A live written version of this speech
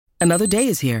Another day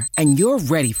is here, and you're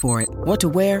ready for it. What to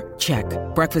wear? Check.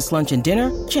 Breakfast, lunch, and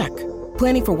dinner? Check.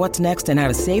 Planning for what's next and how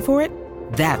to save for it?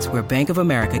 That's where Bank of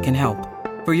America can help.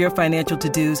 For your financial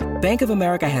to-dos, Bank of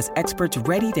America has experts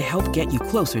ready to help get you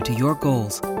closer to your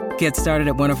goals. Get started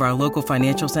at one of our local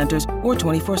financial centers or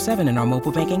 24/7 in our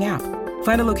mobile banking app.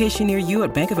 Find a location near you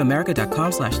at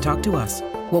bankofamerica.com/talktous.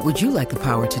 What would you like the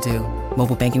power to do?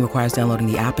 Mobile banking requires downloading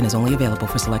the app and is only available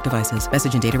for select devices.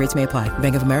 Message and data rates may apply.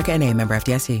 Bank of America N.A., member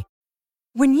FDIC.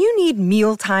 When you need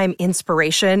mealtime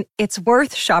inspiration, it's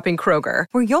worth shopping Kroger,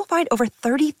 where you'll find over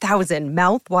 30,000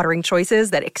 mouth-watering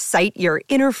choices that excite your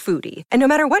inner foodie. And no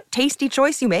matter what tasty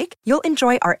choice you make, you'll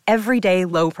enjoy our everyday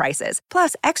low prices,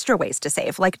 plus extra ways to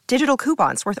save, like digital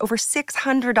coupons worth over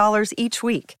 $600 each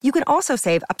week. You can also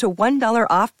save up to $1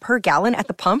 off per gallon at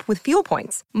the pump with fuel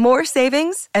points. More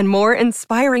savings and more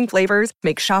inspiring flavors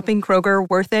make shopping Kroger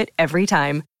worth it every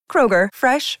time. Kroger,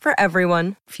 fresh for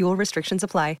everyone. Fuel restrictions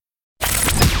apply.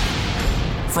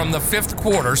 From the Fifth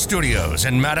Quarter Studios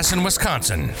in Madison,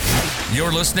 Wisconsin,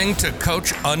 you're listening to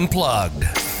Coach Unplugged.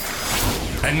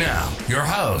 And now, your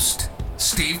host,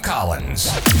 Steve Collins.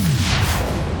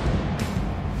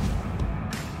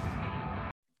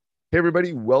 Hey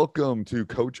everybody, welcome to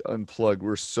Coach Unplugged.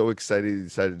 We're so excited you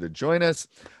decided to join us.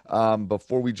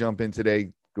 Before we jump in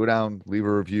today, go down, leave a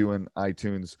review in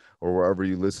iTunes or wherever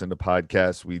you listen to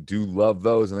podcasts. We do love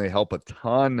those and they help a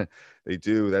ton. They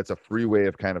do. That's a free way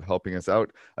of kind of helping us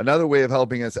out. Another way of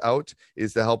helping us out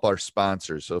is to help our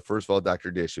sponsors. So first of all,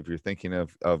 Dr. Dish, if you're thinking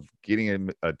of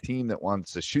getting a team that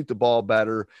wants to shoot the ball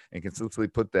better and consistently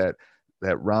put that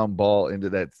round ball into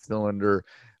that cylinder,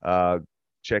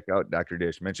 check out Dr.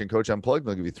 Dish. Mention Coach Unplugged,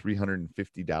 they'll give you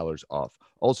 $350 off.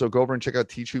 Also, go over and check out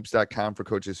teachhoops.com for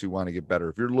coaches who want to get better.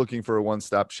 If you're looking for a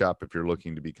one-stop shop, if you're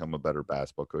looking to become a better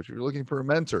basketball coach, if you're looking for a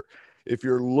mentor, if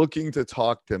you're looking to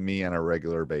talk to me on a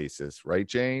regular basis, right,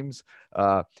 James?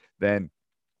 Then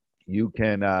you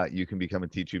can become a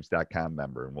teachhoops.com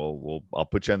member, and I'll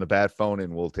put you on the bat phone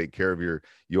and we'll take care of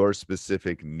your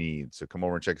specific needs. So come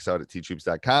over and check us out at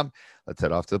teachhoops.com. Let's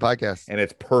head off to the podcast. And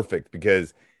it's perfect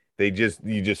because you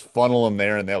just funnel them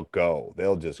there and they'll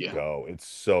just go. It's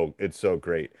so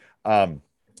great.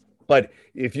 But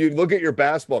if you look at your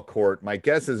basketball court, my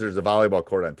guess is there's a volleyball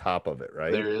court on top of it,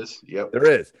 right? There is. Yep. There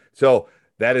is. So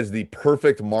that is the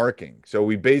perfect marking. So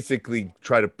we basically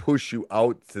try to push you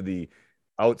out to the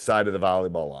outside of the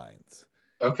volleyball lines.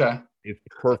 Okay. It's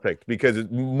perfect because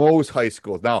most high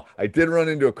schools. Now, I did run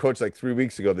into a coach like 3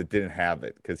 weeks ago that didn't have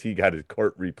it because he got his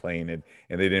court repainted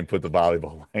and they didn't put the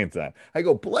volleyball lines on. I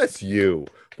go, bless you,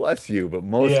 but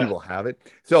most people have it.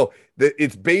 So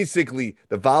it's basically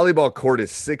the volleyball court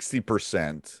is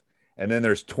 60%, and then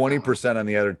there's 20% on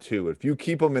the other two. If you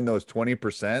keep them in those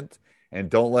 20% and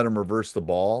don't let them reverse the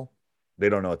ball, they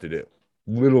don't know what to do.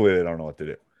 Literally, they don't know what to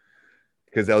do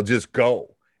because they'll just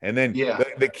go. And then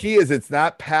the key is it's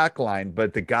not pack line,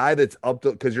 but the guy that's up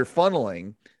to, because you're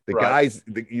funneling, there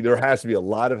has to be a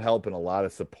lot of help and a lot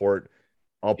of support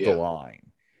up the line.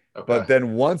 Okay. But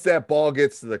then once that ball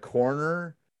gets to the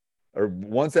corner or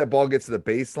once that ball gets to the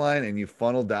baseline and you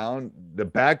funnel down, the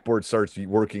backboard starts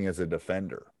working as a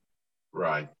defender.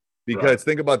 Right. Because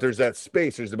think about, there's that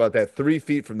space. There's about that 3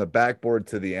 feet from the backboard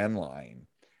to the end line.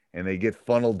 And they get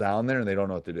funneled down there and they don't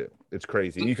know what to do. It's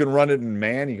crazy. You can run it in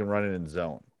man. You can run it in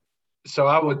zone. So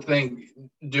I would think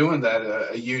doing that,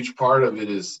 a huge part of it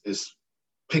is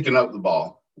picking up the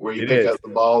ball, where you pick up the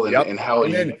ball and how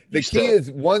the key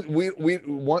is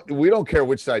we don't care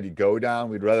which side you go down.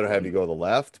 We'd rather have you go to the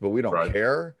left, but we don't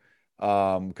care.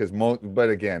 But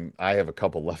again, I have a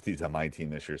couple lefties on my team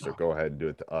this year, so go ahead and do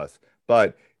it to us.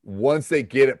 But once they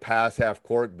get it past half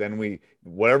court, then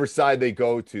whatever side they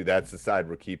go to, that's the side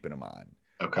we're keeping them on.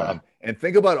 Okay. And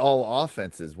think about all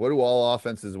offenses. What do all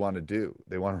offenses want to do?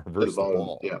 They want to reverse the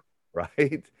ball. Yeah.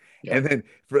 Right. Yeah. And then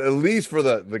at least for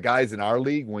the guys in our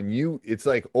league, it's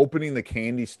like opening the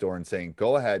candy store and saying,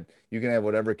 go ahead, you can have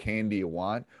whatever candy you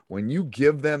want. When you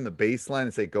give them the baseline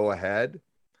and say, go ahead,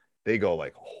 they go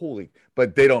like, holy,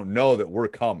 but they don't know that we're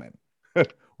coming.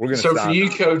 We're going to So for you,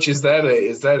 coach, is that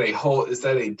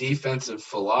a defensive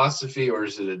philosophy or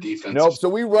is it a defensive? Nope. So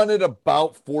we run it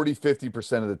about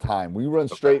 50% of the time. We run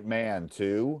straight man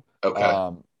too.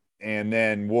 Okay. And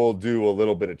then we'll do a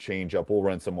little bit of change up. We'll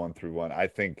run some 1-3-1. I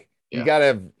think you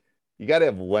gotta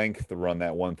have length to run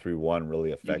that 1-3-1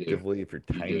 really effectively. If you're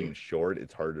tiny and short,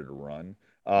 it's harder to run.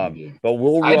 But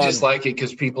we'll run. I just like it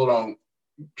because people don't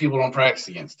practice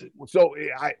against it. So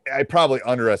I probably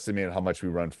underestimated how much we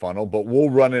run funnel, but we'll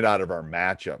run it out of our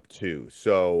matchup too.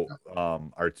 So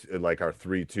our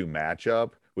 3-2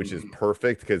 matchup, which is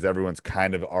perfect because everyone's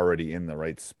kind of already in the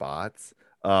right spots.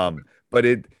 But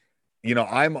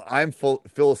I'm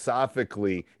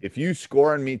philosophically, if you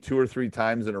score on me 2 or 3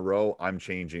 times in a row, I'm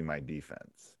changing my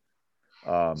defense.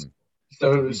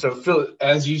 So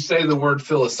as you say the word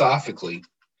philosophically,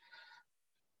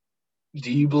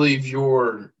 do you believe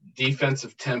your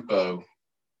defensive tempo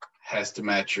has to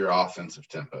match your offensive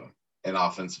tempo and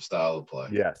offensive style of play?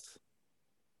 Yes.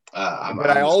 I'm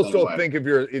I the also same way. think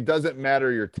it doesn't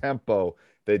matter your tempo.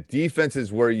 The defense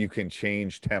is where you can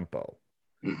change tempo.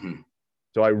 Mm-hmm.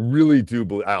 So I really do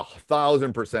believe,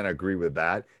 1,000% agree with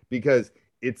that, because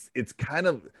it's kind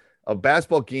of a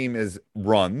basketball game is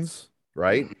runs,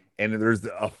 right? Mm-hmm. And there's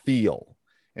a feel.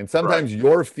 And sometimes Right.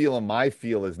 your feel and my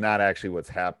feel is not actually what's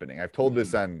happening. I've told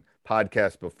this on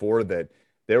podcasts before that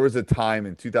there was a time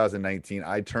in 2019,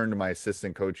 I turned to my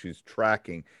assistant coach who's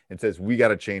tracking and says, we got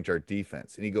to change our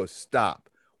defense. And he goes, stop.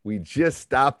 We just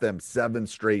stopped them 7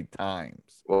 straight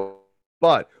times. Well,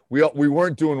 But we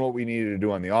weren't doing what we needed to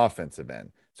do on the offensive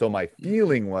end. So my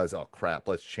feeling was, oh, crap,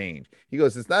 let's change. He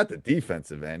goes, it's not the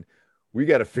defensive end. We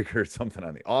got to figure something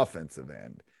on the offensive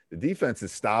end. The defense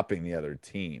is stopping the other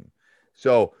team.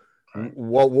 So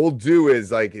what we'll do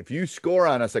is, like, if you score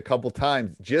on us a couple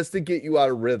times just to get you out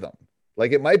of rhythm,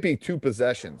 like it might be 2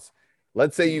 possessions.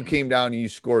 Let's say you came down and you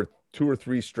scored 2 or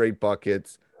 3 straight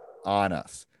buckets on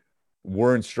us.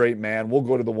 We're in straight man. We'll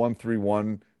go to the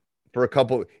 1-3-1 for a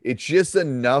couple. It's just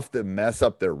enough to mess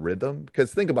up their rhythm.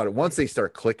 Because think about it. Once they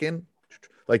start clicking,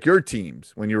 like your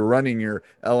teams, when you're running your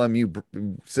LMU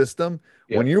system,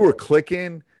 when you were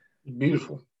clicking,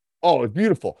 beautiful. Oh, it's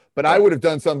beautiful. But I would have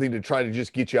done something to try to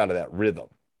just get you out of that rhythm.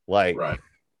 Like,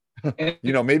 And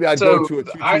maybe I'd go to a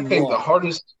 2-2-1. I think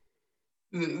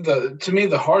to me,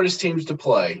 the hardest teams to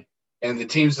play, and the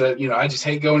teams that, I just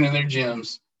hate going in their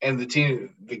gyms, and the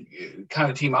kind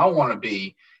of team I want to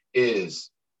be is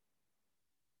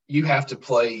you have to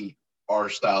play our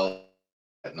style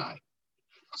at night.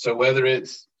 So whether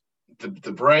it's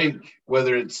the break,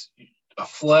 whether it's a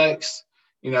flex,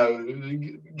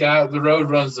 the guy up the road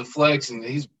runs the flex, and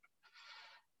he's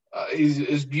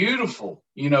beautiful.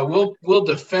 We'll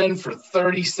defend for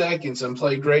 30 seconds and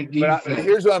play great defense. But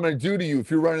here's what I'm going to do to you. If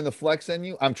you're running the flex on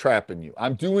you, I'm trapping you.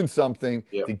 I'm doing something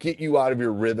to get you out of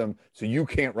your rhythm so you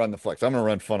can't run the flex. I'm going to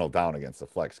run funnel down against the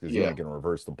flex because you're not going to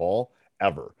reverse the ball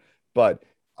ever. But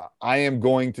I am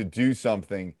going to do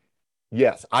something.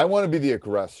 Yes, I want to be the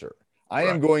aggressor. I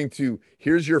am going to,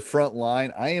 here's your front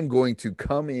line. I am going to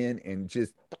come in and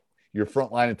just your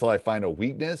front line until I find a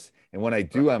weakness. And when I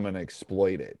do, I'm going to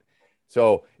exploit it.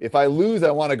 So if I lose,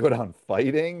 I want to go down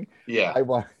fighting. Yeah. I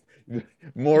want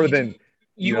more than.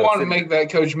 You want to make that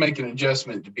coach make an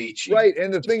adjustment to beat you. Right.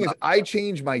 And the thing is, I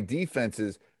change my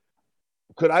defenses.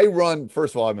 Could I run?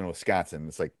 First of all, I'm in Wisconsin.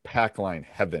 It's like pack line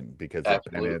heaven because of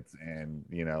Bennett and,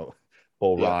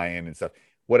 Bull Ryan and stuff,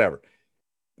 whatever.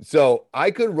 So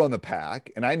I could run the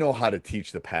pack, and I know how to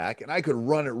teach the pack, and I could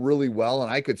run it really well,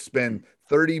 and I could spend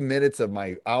 30 minutes of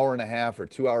my hour and a half or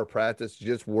 2-hour practice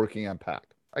just working on pack.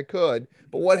 I could,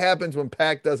 but what happens when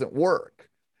pack doesn't work?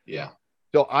 Yeah.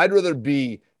 So I'd rather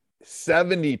be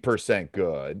 70%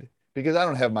 good because I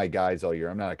don't have my guys all year.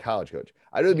 I'm not a college coach.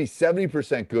 I'd rather be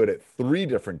 70% good at 3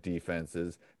 different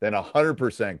defenses than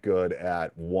 100% good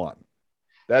at 1.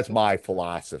 That's my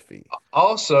philosophy.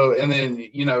 Also, and then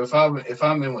if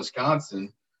I'm in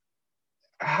Wisconsin,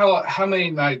 how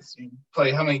many nights you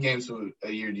play? How many games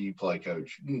a year do you play,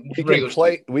 Coach?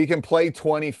 We can play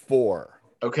 24.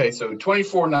 Okay, so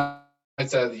 24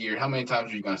 nights out of the year. How many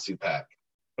times are you going to see pack?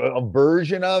 A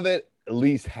version of it, at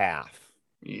least half.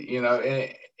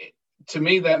 And to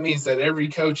me, that means that every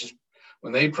coach is,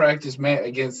 when they practice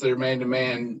against their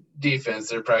man-to-man defense,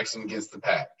 they're practicing against the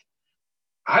pack.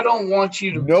 I don't want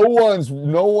you to. No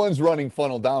one's running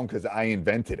funnel down because I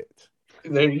invented it.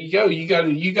 There you go. You got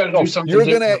to do something.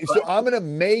 So I'm gonna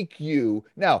make you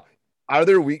now. Are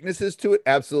there weaknesses to it?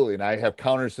 Absolutely, and I have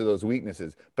counters to those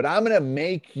weaknesses. But I'm gonna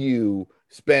make you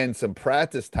spend some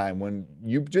practice time when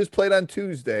you just played on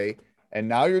Tuesday, and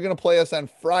now you're gonna play us on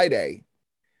Friday.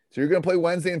 So you're gonna play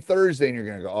Wednesday and Thursday, and you're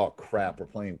gonna go, oh crap, we're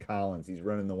playing Collins. He's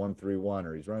running the 1-3-1,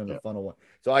 or he's running the funnel 1.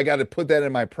 So I got to put that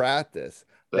in my practice.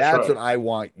 That's what I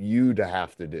want you to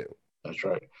have to do. That's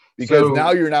right. Because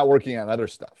now you're not working on other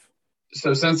stuff.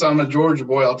 So since I'm a Georgia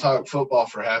boy, I'll talk football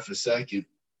for half a second.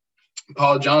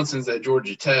 Paul Johnson's at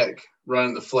Georgia Tech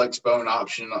running the flex bone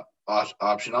option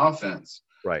offense.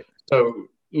 Right. So,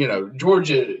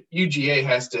 UGA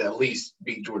has to at least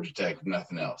beat Georgia Tech, if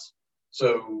nothing else.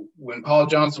 So when Paul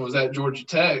Johnson was at Georgia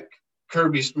Tech,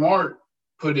 Kirby Smart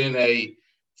put in a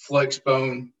flex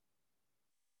bone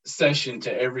session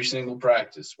to every single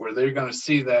practice where they're going to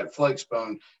see that flex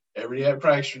bone every day at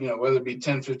practice, whether it be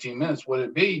 10, 15 minutes, what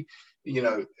it be,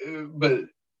 but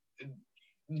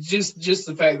just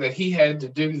the fact that he had to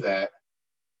do that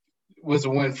was a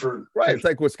win for right. It's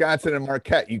like Wisconsin and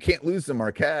Marquette. You can't lose to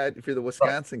Marquette if you're the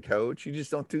Wisconsin coach. You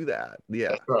just don't do that.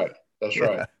 Yeah, that's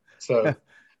right. So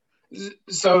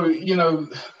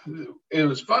it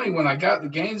was funny when I got the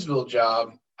Gainesville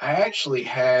job. I actually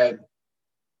had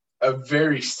a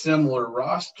very similar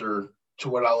roster to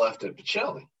what I left at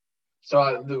Pacelli.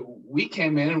 So we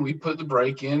came in and we put the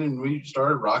break in and we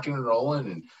started rocking and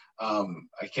rolling. And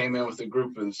I came in with a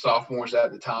group of sophomores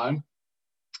at the time,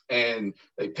 and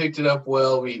they picked it up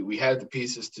well. We had the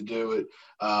pieces to do it.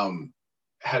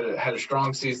 Had a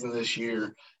strong season this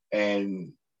year,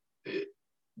 and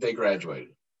they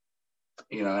graduated.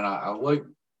 And I look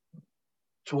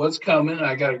to what's coming.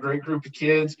 I got a great group of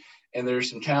kids, and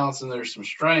there's some talents and there's some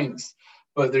strengths,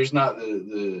 but there's not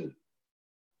the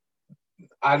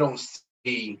I don't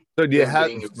see. So do you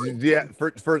have?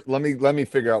 First, let me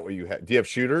figure out what you have. Do you have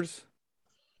shooters?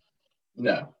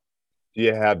 No. Do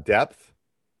you have depth?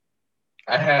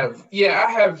 I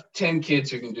have 10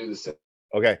 kids who can do the same.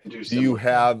 Okay. Do you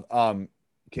have?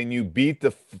 Can you beat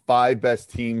the 5 best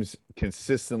teams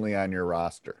consistently on your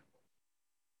roster?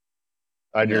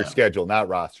 On your schedule, not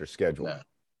roster, schedule.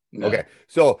 No. Okay.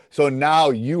 So now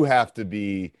you have to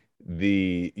be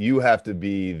the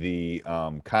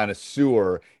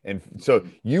connoisseur, and so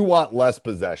you want less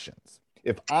possessions.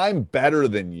 If I'm better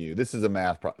than you, this is a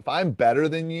math problem. If I'm better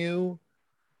than you,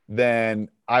 then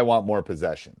I want more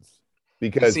possessions,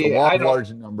 because the law of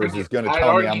large numbers is going to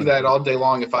tell me. I'd argue that all day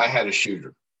long if I had a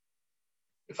shooter.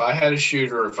 If I had a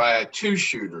shooter, if I had 2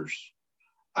 shooters,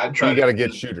 I'd try. You got to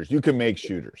get shooters. You can make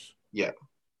shooters. Yeah.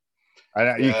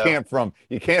 You can't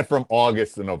from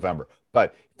August to November,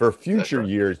 but for future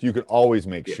years, you can always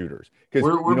make shooters, because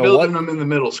we're building them in the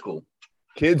middle school.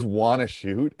 Kids want to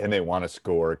shoot and they want to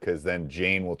score, because then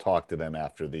Jane will talk to them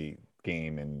after the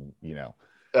game and they'll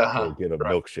get a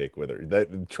milkshake with her.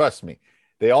 Trust me,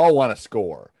 they all want to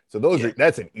score. So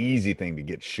that's an easy thing to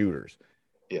get shooters.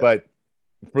 Yeah. But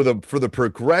for the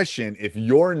progression, if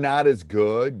you're not as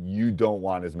good, you don't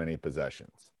want as many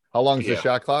possessions. How long is the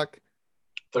shot clock?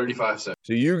 35 seconds.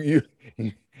 So you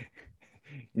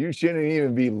shouldn't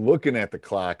even be looking at the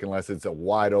clock unless it's a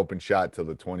wide open shot to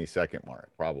the 20-second mark,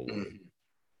 probably.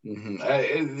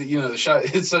 Mm-hmm. The shot,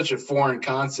 it's such a foreign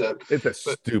concept. It's a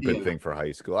stupid thing for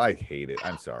high school. I hate it.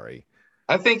 I'm sorry.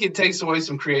 I think it takes away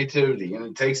some creativity, and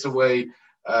it takes away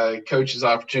coaches'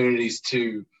 opportunities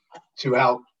to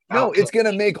out. No, it's going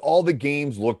to make all the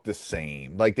games look the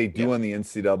same, like they do on the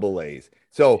NCAAs.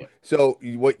 So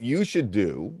what you should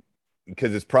do,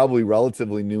 because it's probably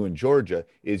relatively new in Georgia,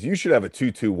 is you should have a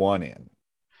 2-2-1 in.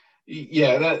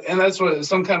 Yeah, that's what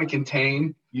some kind of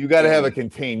contain. You got to have a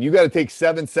contain. You got to take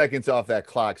 7 seconds off that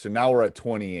clock. So now we're at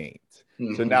 28.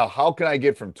 Mm-hmm. So now how can I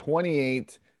get from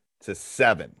 28 to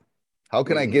 7? How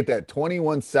can I get that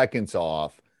 21 seconds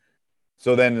off?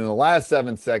 So then in the last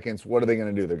 7 seconds, what are they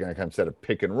going to do? They're going to come set a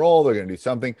pick and roll. They're going to do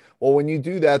something. Well, when you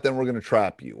do that, then we're going to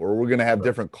trap you, or we're going to have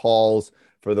different calls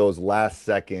for those last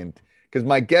second. Because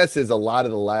my guess is a lot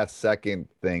of the last second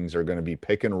things are going to be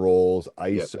pick and rolls,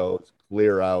 ISOs,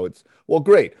 clear outs. Well,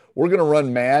 great. We're going to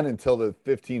run man until the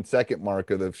 15-second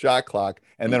mark of the shot clock,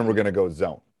 and then we're going to go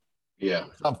zone. Yeah.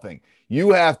 Something.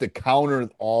 You have to counter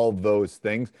all those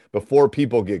things before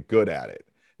people get good at it.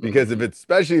 Because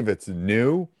especially if it's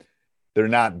new, they're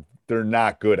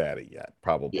not good at it yet,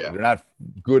 probably. Yeah. They're not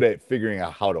good at figuring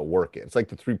out how to work it. It's like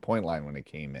the 3-point line when it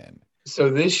came in.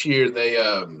 So this year they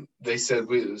said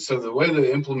so the way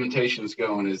the implementation is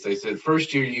going is they said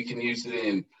first year you can use it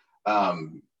in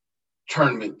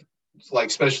tournament, like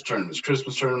special tournaments,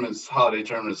 Christmas tournaments, holiday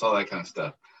tournaments, all that kind of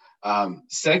stuff.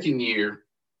 Second year,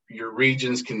 your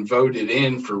regions can vote it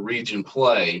in for region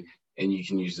play, and you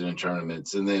can use it in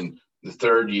tournaments. And then the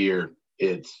third year,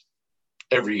 it's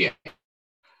every game.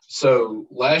 So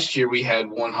last year we had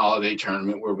one holiday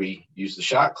tournament where we used the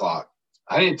shot clock.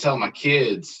 I didn't tell my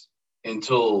kids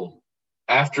until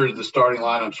after the starting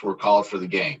lineups were called for the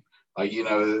game. Like,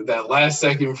 that last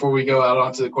second before we go out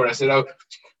onto the court, I said, oh,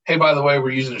 hey, by the way,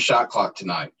 we're using a shot clock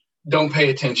tonight. Don't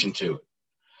pay attention to it.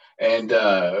 And,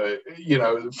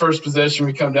 the first possession,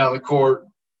 we come down the court,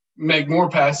 make more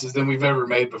passes than we've ever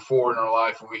made before in our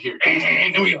life. And we hear,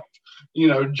 and we,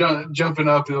 jumping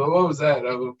up. And, what was that?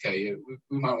 Oh, okay.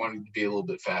 We might want to be a little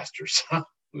bit faster. So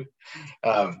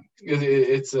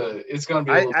it's going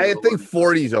to be I think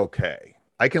 40 is okay.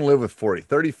 I can live with 40.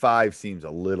 35 seems a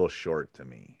little short to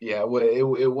me. Yeah, well,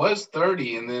 it was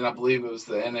 30, and then I believe it was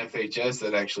the NFHS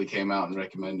that actually came out and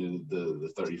recommended the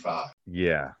 35.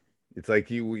 Yeah, it's like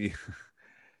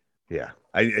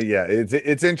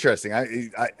it's interesting.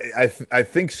 I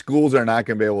think schools are not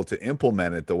going to be able to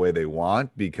implement it the way they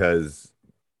want, because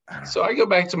So I go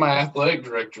back to my athletic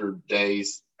director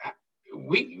days.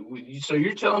 So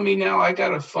you're telling me now I got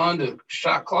to fund a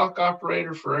shot clock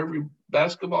operator for every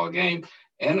basketball game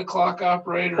and a clock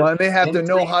operator. Well, and they have and to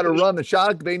know how to run the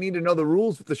shot. They need to know the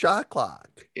rules with the shot clock.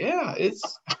 Yeah,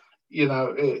 it's,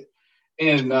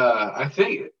 and I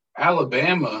think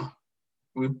Alabama,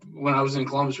 when I was in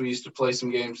Columbus, we used to play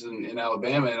some games in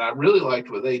Alabama, and I really liked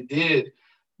what they did.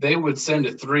 They would send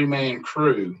a 3-man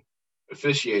crew,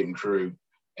 officiating crew,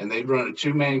 and they'd run a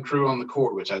 2-man crew on the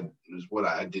court, which is what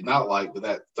I did not like. But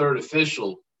that third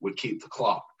official would keep the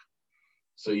clock,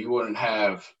 so you wouldn't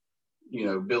have,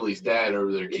 Billy's dad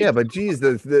over there. Yeah, but geez,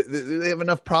 they have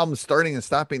enough problems starting and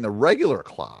stopping the regular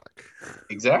clock.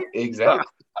 Exactly.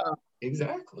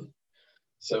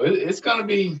 So it's gonna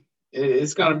be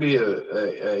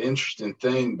a interesting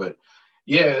thing, but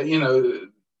yeah,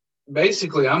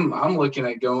 basically I'm looking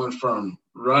at going from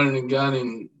running and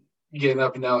gunning, getting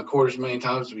up and down the court as many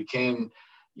times as we can,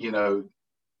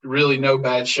 really no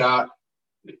bad shot.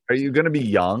 Are you going to be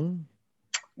young?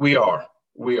 We are.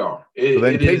 So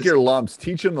then take your lumps,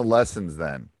 teach them the lessons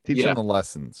then. Teach them the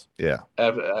lessons. Yeah.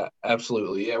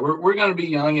 Absolutely. Yeah. We're going to be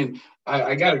young, and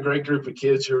I got a great group of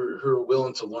kids who are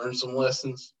willing to learn some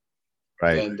lessons.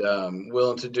 Right. And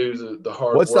willing to do the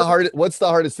hard work. What's the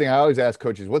hardest thing? I always ask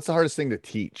coaches, what's the hardest thing to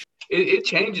teach? It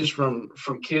changes from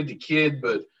kid to kid,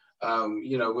 but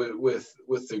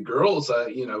with the girls,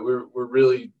 we're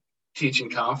really teaching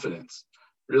confidence,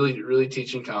 really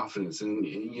teaching confidence, and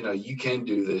you can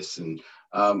do this. And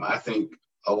I think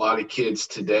a lot of kids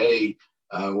today,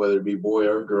 whether it be boy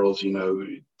or girls,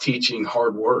 teaching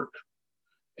hard work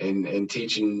and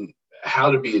teaching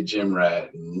how to be a gym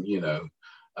rat, and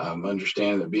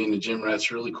understand that being a gym rat's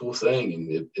a really cool thing,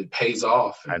 and it pays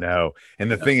off. I know.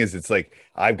 And the thing is, it's like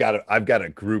I've got a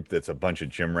group that's a bunch of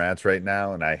gym rats right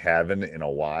now, and I haven't in a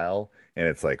while. And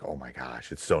it's like, oh my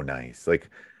gosh, it's so nice. Like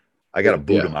I got to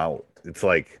boot them out. It's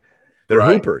like they're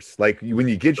hoopers. Like when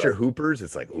you get your hoopers,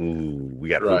 it's like, ooh, we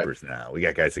got hoopers now. We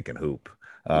got guys that can hoop.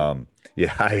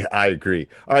 Yeah, I agree.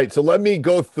 All right, so let me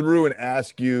go through and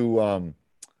ask you.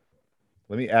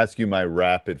 Let me ask you my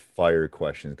rapid fire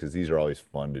questions, because these are always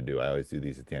fun to do. I always do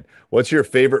these at the end. What's your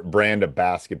favorite brand of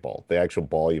basketball? The actual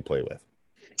ball you play with?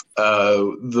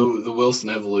 The Wilson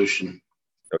Evolution.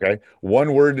 Okay.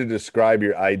 One word to describe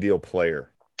your ideal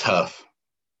player. Tough.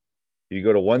 You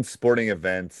go to one sporting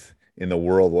event in the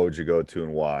world, what would you go to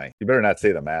and why? You better not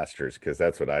say the Masters, because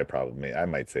that's what I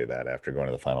might say that after going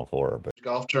to the Final Four. But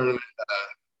golf tournament.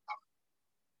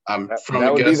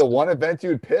 That would be the one event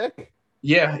you'd pick?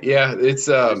 Yeah. It's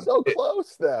so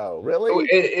close though. Really?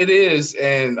 It is,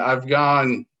 and I've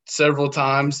gone several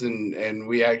times, and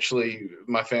we actually,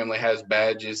 my family has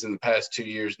badges in the past 2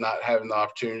 years. Not having the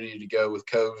opportunity to go with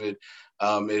COVID,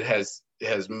 it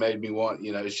has made me want.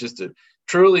 It's just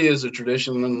truly is a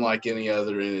tradition unlike any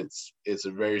other, and it's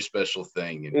a very special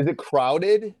thing. Is it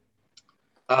crowded?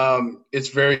 It's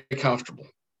very comfortable.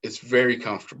 It's very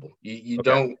comfortable. You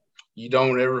don't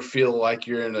ever feel like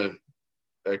you're in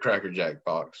a Cracker Jack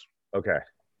box. Okay.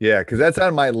 Yeah, because that's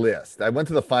on my list. I've been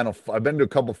to a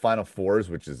couple Final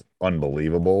Fours, which is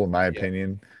unbelievable in my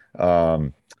opinion. I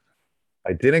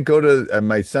didn't go to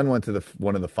my son went to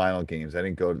one of the final games. I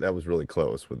didn't go. That was really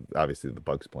close with obviously the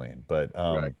Bucks playing, but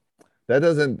that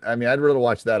doesn't, I'd rather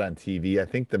watch that on TV. I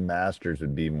think the Masters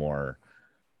would be more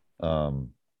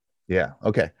yeah.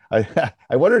 Okay. I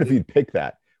wondered if you'd pick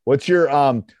that. What's your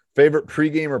favorite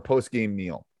pregame or postgame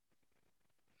meal?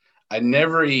 I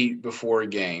never eat before a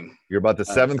game. You're about the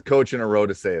seventh coach in a row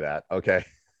to say that. Okay.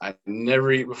 I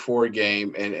never eat before a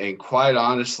game. And quite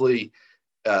honestly,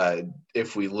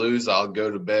 if we lose, I'll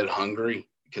go to bed hungry,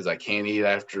 because I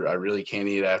really can't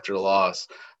eat after a loss.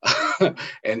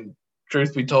 And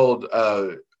truth be told,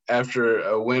 after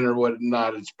a win or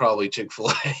whatnot, it's probably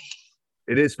Chick-fil-A.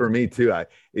 It is for me too.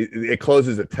 It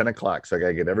closes at 10 o'clock. So I got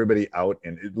to get everybody out.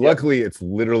 And luckily it's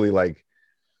literally like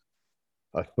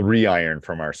a 3-iron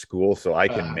from our school, so I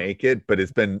can make it. But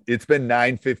it's been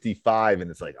 9:55, and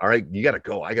it's like, all right, you got to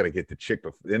go. I got to get to Chick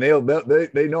before, and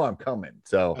they know I'm coming.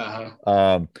 So,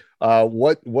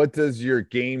 what does your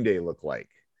game day look like?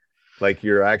 Like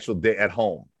your actual day at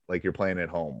home, like you're playing at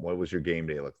home. What was your game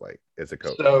day look like as a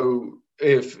coach? So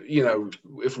if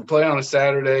we play on a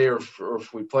Saturday, or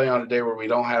if we play on a day where we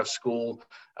don't have school,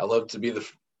 I love to be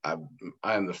I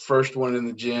am the first one in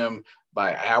the gym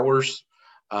by hours.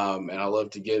 And I love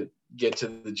to get to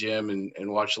the gym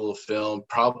and watch a little film.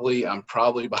 I'm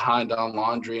probably behind on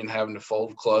laundry and having to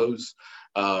fold clothes.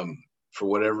 For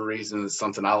whatever reason, it's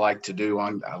something I like to do.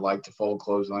 I like to fold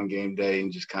clothes on game day,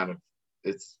 and just kind of,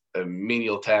 it's a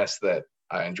menial task that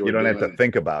I enjoy. You don't have to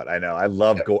think about. I know. I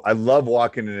love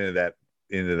walking into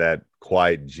into that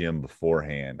quiet gym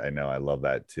beforehand. I know. I love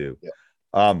that too.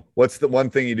 Yeah. What's the one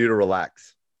thing you do to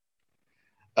relax?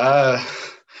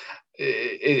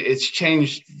 It's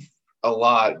changed a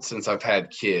lot since I've had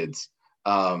kids.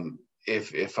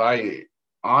 If I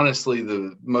honestly,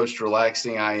 the most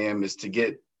relaxing I am is to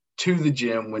get to the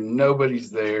gym when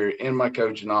nobody's there in my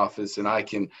coaching office, and I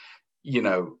can,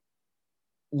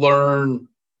 learn,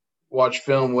 watch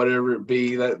film, whatever it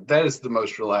be. That is the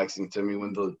most relaxing to me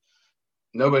when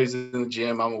nobody's in the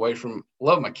gym. I'm away from,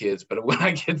 love my kids, but when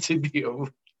I get to be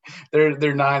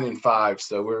they're 9 and 5,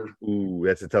 so we're. Ooh,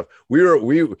 that's a tough. We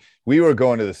were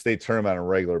going to the state tournament on a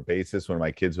regular basis when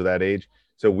my kids were that age.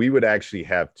 So we would actually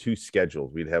have two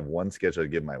schedules. We'd have one schedule to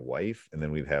give my wife, and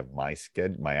then we'd have my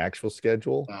actual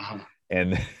schedule. Uh-huh.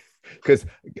 And because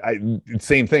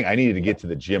same thing, I needed to get to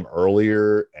the gym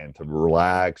earlier and to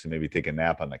relax and maybe take a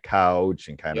nap on the couch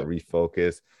and kind of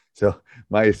refocus. So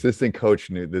my assistant coach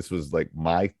knew this was like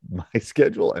my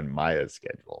schedule and Maya's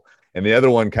schedule. And the other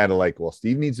one kind of like, well,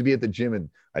 Steve needs to be at the gym. And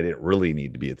I didn't really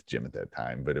need to be at the gym at that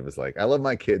time, but it was like, I love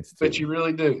my kids too. But you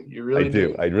really do. You really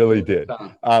do. I really did.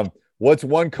 What's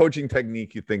one coaching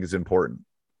technique you think is important?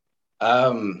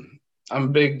 I'm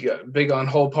big on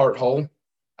whole part whole.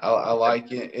 I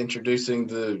like introducing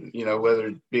whether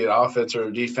it be an offense or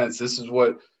a defense, this is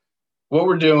what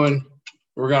we're doing.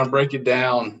 We're going to break it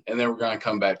down, and then we're going to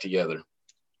come back together.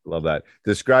 Love that.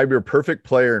 Describe your perfect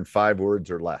player in 5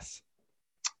 words or less.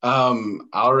 I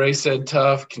already said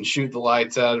tough, can shoot the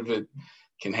lights out of it,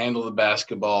 can handle the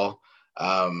basketball,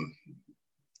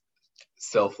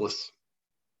 selfless.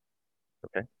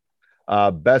 Okay.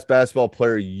 Best basketball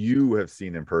player you have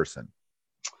seen in person?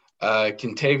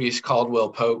 Kentavious Caldwell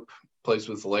Pope plays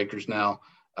with the Lakers now.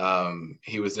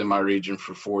 He was in my region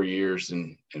for 4 years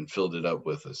and filled it up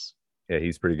with us. Yeah,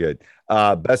 he's pretty good.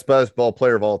 Best basketball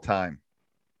player of all time?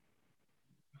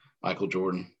 Michael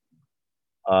Jordan.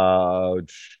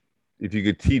 If you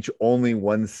could teach only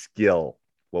one skill,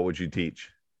 what would you teach?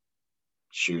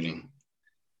 Shooting.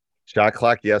 Shot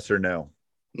clock, yes or no?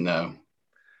 No.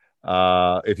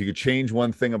 If you could change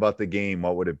one thing about the game,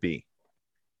 what would it be?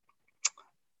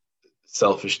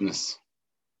 Selfishness.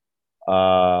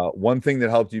 One thing that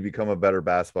helped you become a better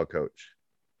basketball coach?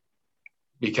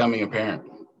 Becoming a parent.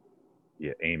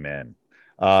 Yeah, amen.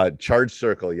 Charge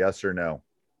circle, yes or no?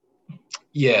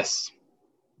 Yes.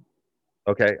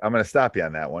 Okay, I'm going to stop you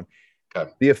on that one. Okay.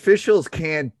 The officials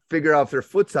can't figure out if their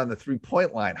foot's on the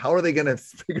 3-point line. How are they going to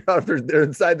figure out if they're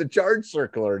inside the charge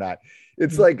circle or not?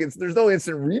 It's like there's no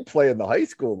instant replay in the high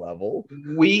school level.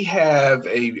 We have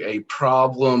a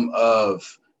problem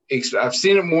of I've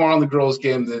seen it more on the girls'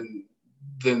 game than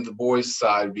the boys'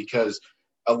 side, because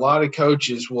a lot of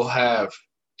coaches will have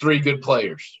 3 good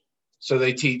players, so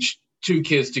they teach 2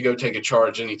 kids to go take a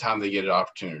charge anytime they get an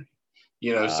opportunity.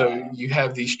 So you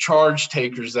have these charge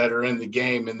takers that are in the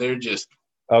game, and they're just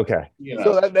okay.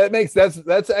 So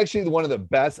that's actually one of the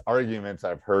best arguments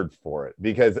I've heard for it,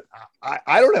 because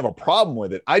I don't have a problem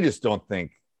with it. I just don't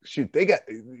think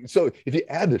so if you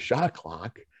add the shot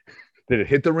clock, did it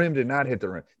hit the rim? Did not hit the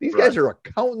rim? These guys are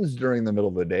accountants during the middle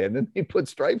of the day, and then they put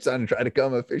stripes on and try to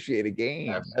come officiate a game.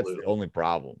 Absolutely. That's the only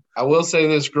problem. I will say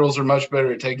this: girls are much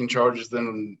better at taking charges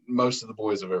than most of the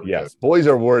boys have ever. Yes, boys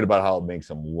are worried about how it makes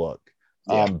them look.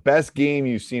 Yeah. Best game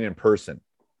you've seen in person?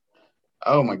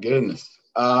 Oh my goodness.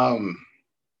 I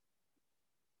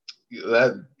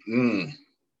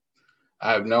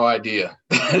have no idea.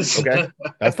 Okay,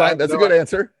 that's fine. That's a good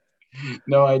answer.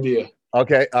 No idea.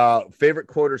 Okay. Favorite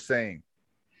quote or saying?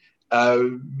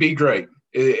 Be great.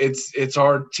 It's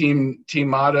our team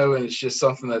motto, and it's just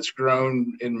something that's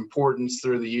grown in importance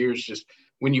through the years. Just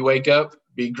when you wake up,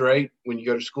 be great. When you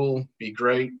go to school, be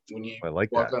great. When you I like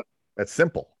that. That's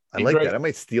simple. I like that. I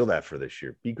might steal that for this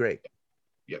year. Be great.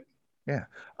 Yep. Yeah.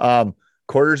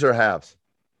 Quarters or halves?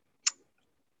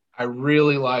 I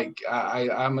really like.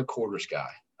 I'm a quarters guy.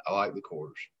 I like the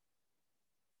quarters.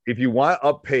 If you want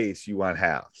up pace, you want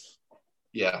halves.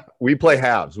 Yeah. We play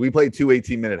halves. We play 2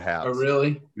 18-minute halves. Oh,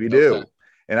 really? We do. Okay.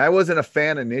 And I wasn't a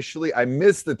fan initially. I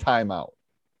missed the timeout,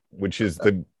 which is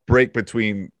the break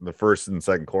between the first and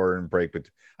second quarter and break. But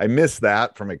I missed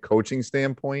that from a coaching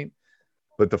standpoint.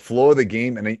 But the flow of the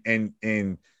game,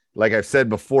 and like I've said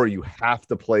before, you have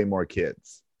to play more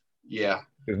kids. Yeah.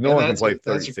 Because no one can play 36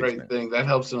 That's a great minutes. thing. That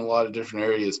helps in a lot of different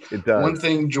areas. It does. One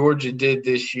thing Georgia did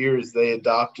this year is they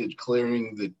adopted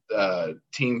clearing the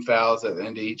team fouls at the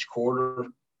end of each quarter,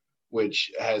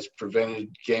 which has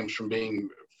prevented games from being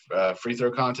free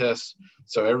throw contests.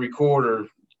 So every quarter,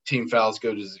 team fouls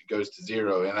goes to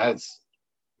 0, and that's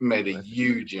made a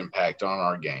huge impact on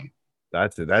our game.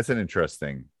 That's an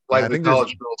interesting. Like the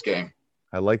college girls game.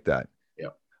 I like that.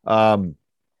 Yeah.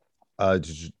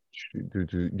 Do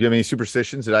you have any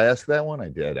superstitions? Did I ask that one? I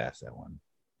did ask that one.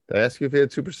 Did I ask you if you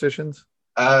had superstitions?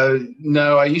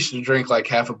 No, I used to drink like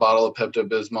half a bottle of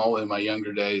Pepto-Bismol in my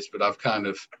younger days, but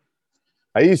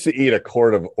I used to eat a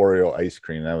quart of Oreo ice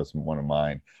cream. That was one of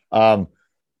mine.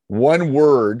 One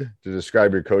word to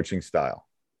describe your coaching style.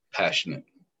 Passionate.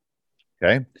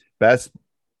 Okay. Best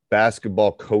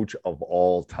basketball coach of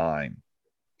all time.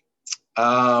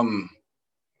 I'm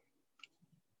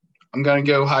going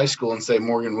to go high school and say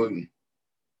Morgan Wooten.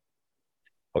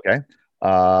 Okay.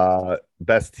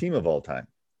 Best team of all time.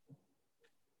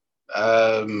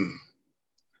 I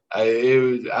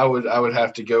would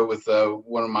have to go with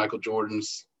one of Michael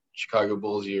Jordan's Chicago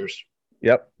Bulls years.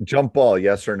 Yep. Jump ball,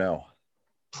 yes or no?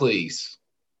 Please.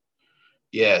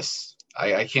 Yes.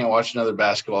 I can't watch another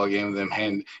basketball game with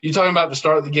them. You talking about the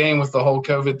start of the game with the whole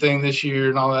COVID thing this year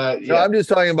and all that? Yeah. No, I'm just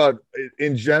talking about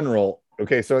in general.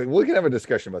 Okay, so we can have a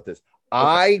discussion about this. Okay.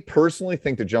 I personally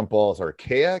think the jump ball is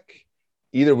archaic.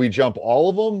 Either we jump all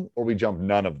of them or we jump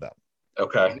none of them.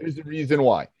 Okay. Here's the reason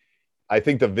why. I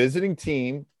think the visiting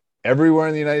team everywhere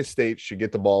in the United States should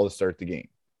get the ball to start the game.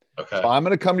 Okay. So I'm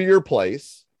going to come to your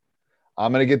place.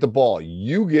 I'm going to get the ball.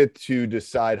 You get to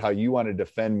decide how you want to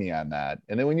defend me on that.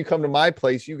 And then when you come to my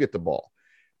place, you get the ball.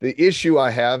 The issue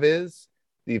I have is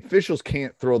the officials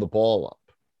can't throw the ball up.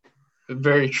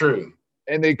 Very true.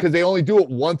 And because they only do it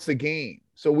once a game.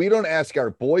 So we don't ask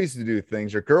our boys to do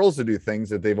things or girls to do things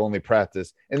that they've only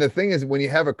practiced. And the thing is, when you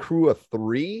have a crew of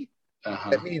three,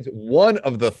 that means one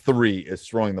of the three is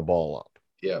throwing the ball up.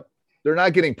 Yeah. They're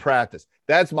not getting practice.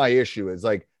 That's my issue. Is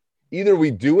like either we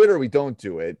do it or we don't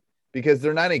do it because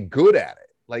they're not any good at it.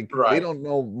 Like They don't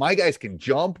know. My guys can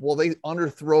jump. Well, they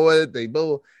underthrow it. They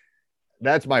blow.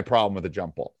 That's my problem with the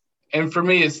jump ball. And for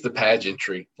me, it's the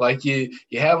pageantry. Like you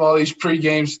have all these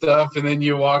pregame stuff, and then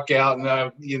you walk out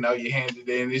and you hand it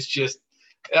in. It's just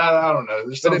I don't know.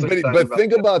 There's something. But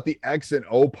think about the X and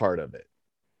O part of it.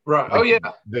 Right. Like oh yeah.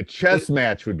 The chess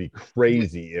match would be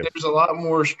crazy. There's a lot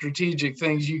more strategic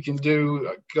things you can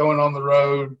do going on the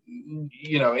road, and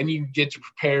you get to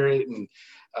prepare it and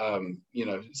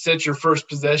set your first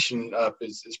possession up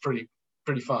is pretty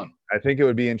fun. I think it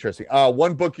would be interesting.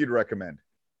 One book you'd recommend.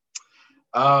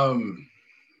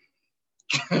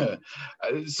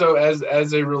 So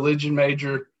as a religion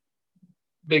major,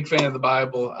 big fan of the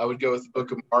Bible, I would go with the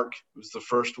Book of Mark. It was the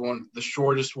first one, the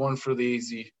shortest one for the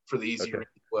easy read as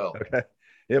well. Okay.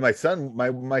 Yeah, my son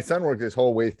worked his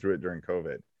whole way through it during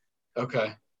COVID.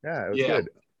 Okay. Yeah, it was good.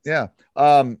 Yeah.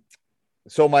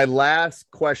 So my last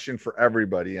question for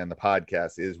everybody on the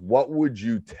podcast is, what would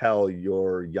you tell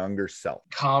your younger self?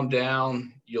 Calm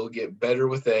down. You'll get better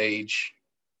with age.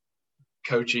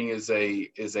 Coaching is a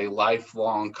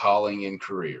lifelong calling and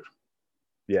career.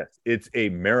 Yes, it's a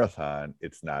marathon.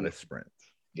 It's not a sprint.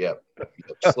 Yep.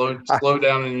 Slow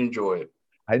down and enjoy it.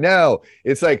 I know.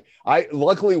 It's like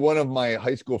luckily one of my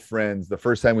high school friends, the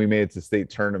first time we made it to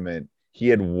state tournament, he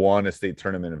had won a state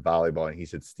tournament in volleyball, and he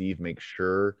said, "Steve, make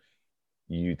sure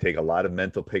you take a lot of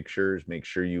mental pictures, make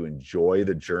sure you enjoy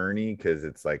the journey, because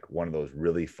it's like one of those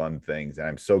really fun things." And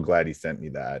I'm so glad he sent me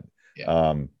that.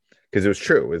 Yeah. Because it was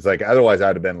true. It's like, otherwise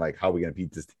I'd have been like, how are we going to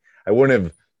beat this? I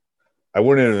wouldn't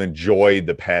have enjoyed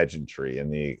the pageantry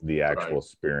and the actual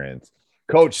experience.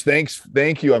 Coach,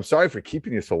 thank you. I'm sorry for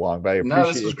keeping you so long, but I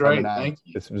appreciate this was great. Thank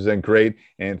you. This was great,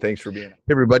 and thanks for being here.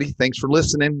 Hey everybody, thanks for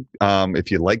listening.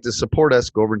 If you'd like to support us,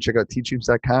 go over and check out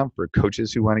teachhoops.com for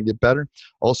coaches who want to get better.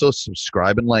 Also,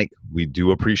 subscribe and like. We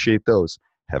do appreciate those.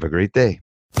 Have a great day.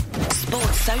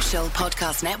 Sports Social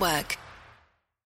Podcast Network.